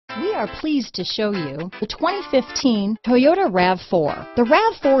We are pleased to show you the 2015 Toyota RAV4. The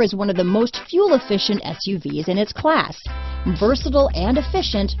RAV4 is one of the most fuel-efficient SUVs in its class. Versatile and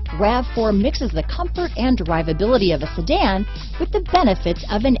efficient, RAV4 mixes the comfort and drivability of a sedan with the benefits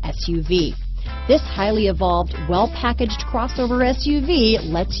of an SUV. This highly evolved, well-packaged crossover SUV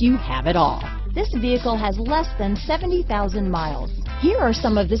lets you have it all. This vehicle has less than 70,000 miles. Here are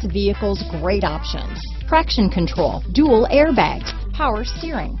some of this vehicle's great options: traction control, dual airbags, power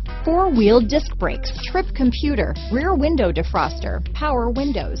steering, four-wheel disc brakes, trip computer, rear window defroster, power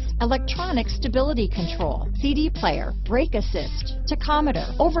windows, electronic stability control, CD player, brake assist,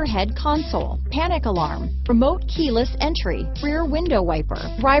 tachometer, overhead console, panic alarm, remote keyless entry, rear window wiper,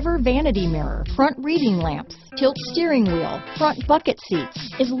 driver vanity mirror, front reading lamps, tilt steering wheel, front bucket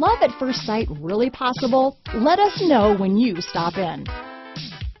seats. Is love at first sight really possible? Let us know when you stop in.